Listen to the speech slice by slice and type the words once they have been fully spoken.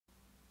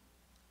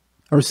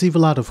I receive a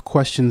lot of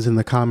questions in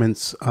the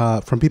comments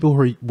from people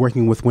who are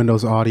working with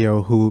Windows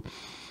Audio who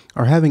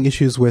are having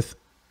issues with,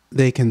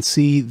 they can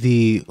see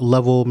the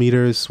level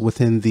meters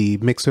within the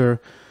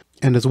mixer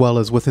and as well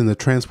as within the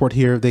transport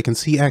here. They can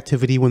see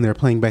activity when they're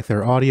playing back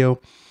their audio,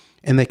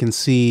 and they can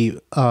see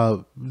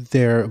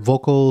their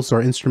vocals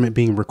or instrument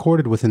being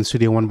recorded within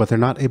Studio One, but they're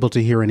not able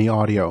to hear any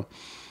audio.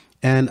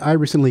 And I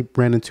recently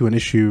ran into an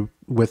issue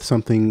with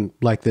something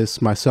like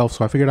this myself,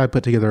 so I figured I'd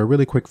put together a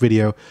really quick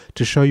video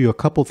to show you a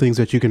couple things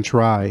that you can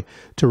try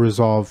to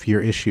resolve your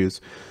issues.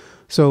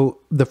 So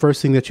the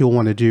first thing that you'll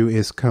want to do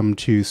is come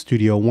to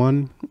Studio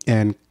One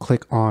and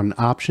click on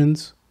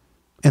Options.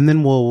 And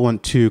then we'll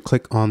want to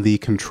click on the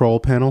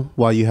Control panel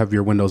while you have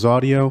your Windows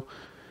Audio.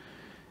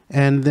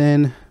 And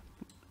then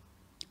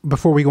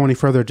before we go any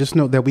further, just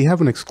note that we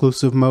have an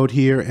exclusive mode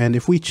here, and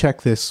if we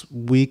check this,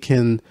 we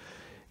can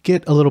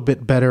get a little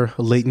bit better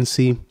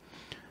latency.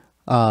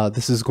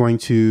 This is going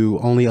to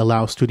only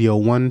allow Studio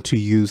One to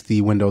use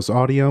the Windows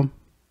Audio.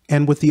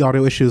 And with the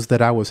audio issues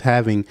that I was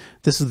having,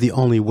 this is the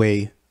only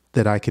way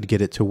that I could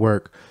get it to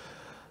work.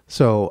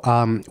 So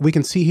we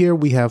can see here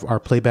we have our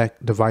playback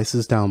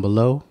devices down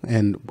below,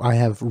 and I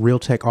have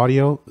Realtek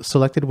Audio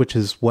selected, which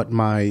is what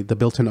the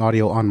built-in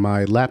audio on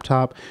my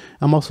laptop.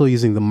 I'm also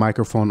using the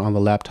microphone on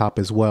the laptop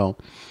as well.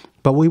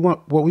 But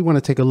what we want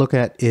to take a look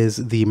at is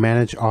the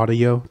Manage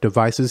Audio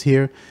Devices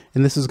here,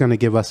 and this is going to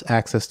give us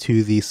access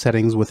to the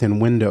settings within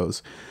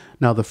Windows.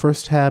 Now the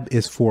first tab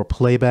is for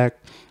playback,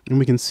 and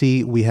we can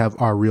see we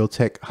have our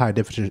Realtek high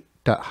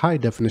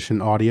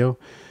definition audio,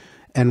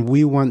 and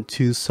we want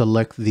to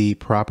select the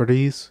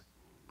properties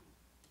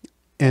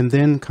and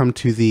then come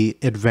to the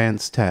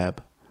Advanced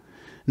tab.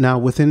 Now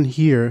within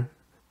here,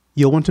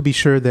 you'll want to be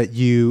sure that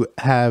you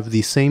have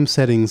the same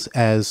settings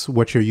as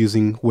what you're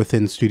using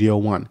within Studio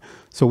One.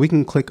 So we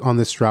can click on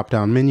this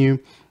drop-down menu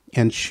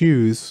and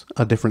choose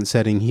a different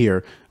setting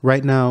here.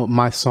 Right now,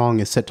 my song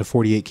is set to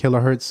 48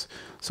 kilohertz,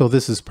 so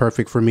this is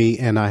perfect for me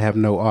and I have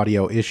no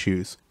audio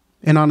issues.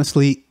 And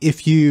honestly,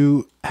 if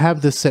you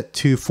have this set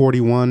to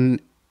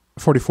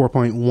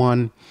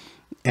 44.1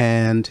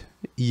 and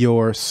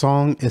your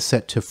song is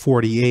set to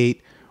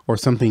 48 or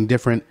something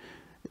different,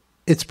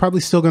 it's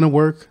probably still going to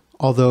work,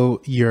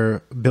 although your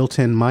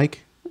built-in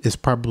mic is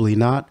probably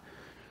not.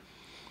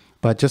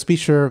 But just be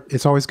sure,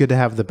 it's always good to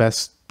have the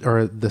best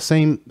or the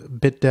same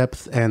bit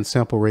depth and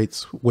sample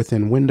rates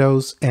within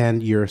Windows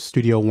and your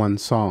Studio One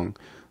song.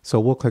 So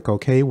we'll click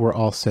OK, we're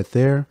all set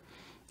there.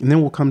 And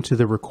then we'll come to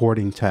the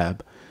Recording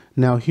tab.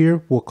 Now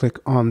here we'll click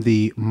on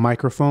the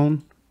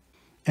microphone,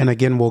 and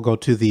again we'll go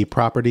to the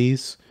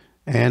Properties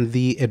and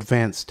the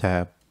Advanced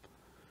tab.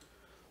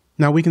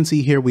 Now we can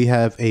see here we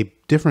have a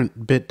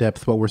different bit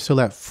depth, but we're still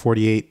at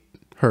 48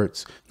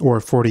 hertz or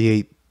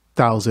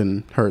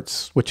 48,000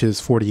 hertz, which is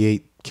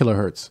 48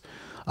 kilohertz.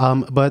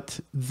 But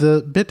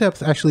the bit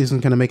depth actually isn't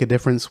going to make a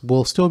difference.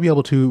 We'll still be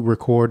able to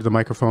record the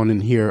microphone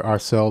and hear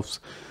ourselves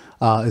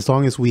as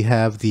long as we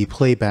have the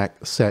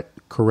playback set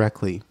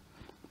correctly.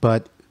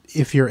 But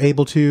if you're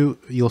able to,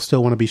 you'll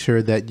still want to be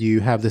sure that you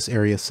have this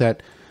area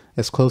set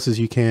as close as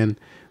you can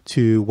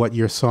to what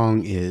your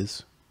song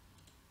is.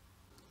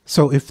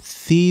 So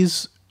if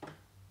these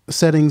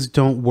settings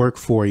don't work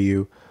for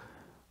you,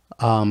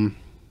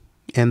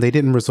 and they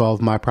didn't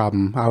resolve my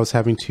problem, I was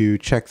having to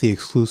check the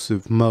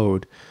exclusive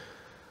mode,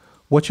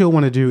 what you'll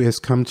want to do is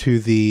come to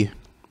the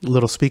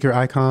little speaker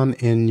icon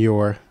in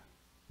your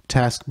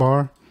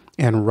taskbar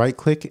and right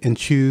click and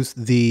choose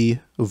the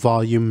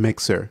volume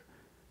mixer.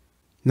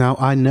 Now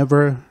I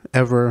never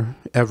ever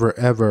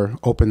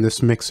open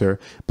this mixer,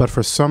 but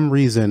for some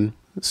reason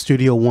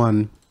Studio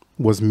One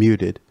was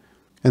muted.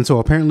 And so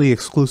apparently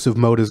exclusive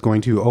mode is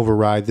going to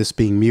override this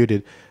being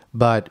muted,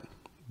 but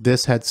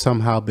this had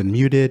somehow been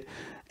muted,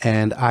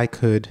 and I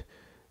could,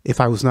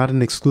 if I was not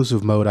in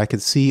exclusive mode, I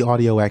could see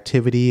audio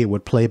activity, it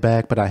would play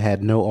back, but I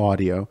had no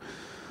audio.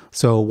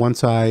 So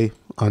once I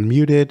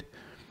unmuted,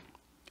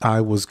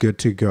 I was good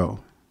to go.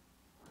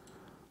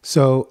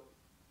 So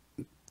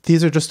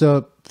these are just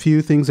a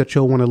few things that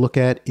you'll want to look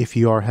at if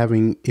you are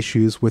having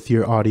issues with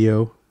your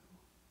audio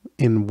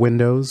in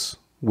Windows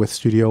with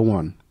Studio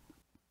One.